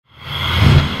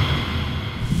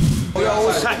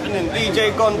happening?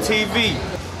 DJ Gon TV.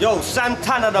 Yo,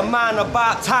 Santana, the man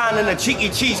about town, and a cheeky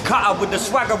cheese cutter with the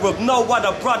swagger of no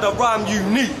other brother, I'm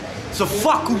unique. So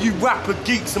fuck all you rapper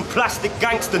geeks and plastic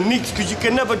gangster neeks, cause you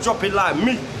can never drop it like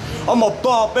me. I'm a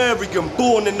barbarian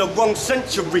born in the wrong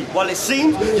century. While it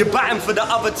seems you're batting for the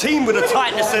other team with the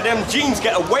tightness of them jeans,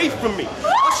 get away from me.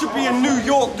 I should be in New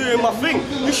York doing my thing.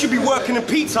 You should be working in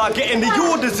Pizza Hut getting the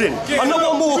orders in. I know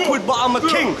I'm awkward, but I'm a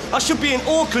king. I should be in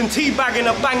Auckland teabagging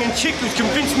a banging chick who's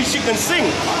convinced me she can sing.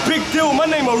 Big deal, my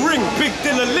name a ring, big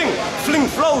deal a link. Fling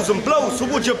flows and blows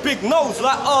towards your big nose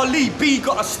like Ali B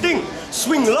got a sting.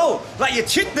 Swing low, like your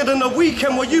chick did on the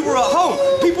weekend while you were at home.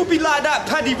 People be like that,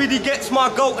 Paddy really gets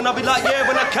my goat, and I'll be like, yeah,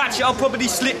 when I catch it, I'll probably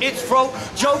slit its throat.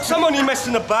 Jokes, I'm only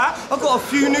messing about. I got a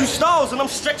few new styles and I'm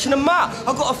stretching them out.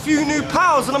 I got a few new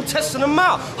powers and I'm testing them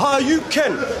out. How you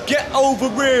can get over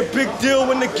here, big deal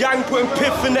when the gang putting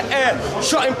piff in the air.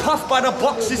 Shotting puff by the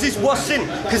boxes is what's in.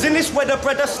 Cause in this weather,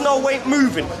 brother, snow ain't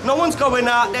moving. No one's going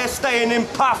out there staying in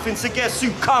puffing, so guess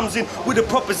who comes in with a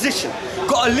proposition?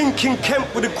 Got a link in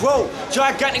Kent with a grow.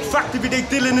 Gigantic factory, they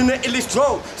dealing in the illest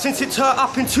road. Since it turned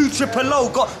up in 2 triple O,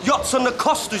 got yachts on the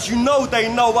Costas, you know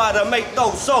they know how to make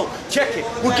those. So, check it,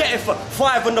 we'll get it for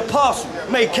 5 on the parcel.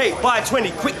 Make 8, buy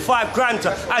 20, quick 5 grand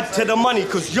to add to the money.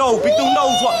 Cause yo, Big Deal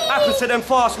knows what happens to them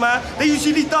fast, man. They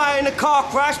usually die in a car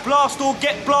crash, blast or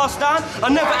get blast down. I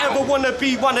never ever wanna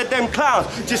be one of them clowns.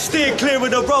 Just steer clear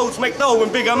of the roads, make dough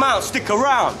in big amounts, stick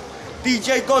around.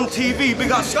 DJ Gon TV,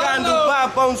 big up Scandal,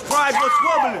 Bad Bones, Pride, what's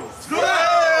wobbling?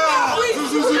 Yeah!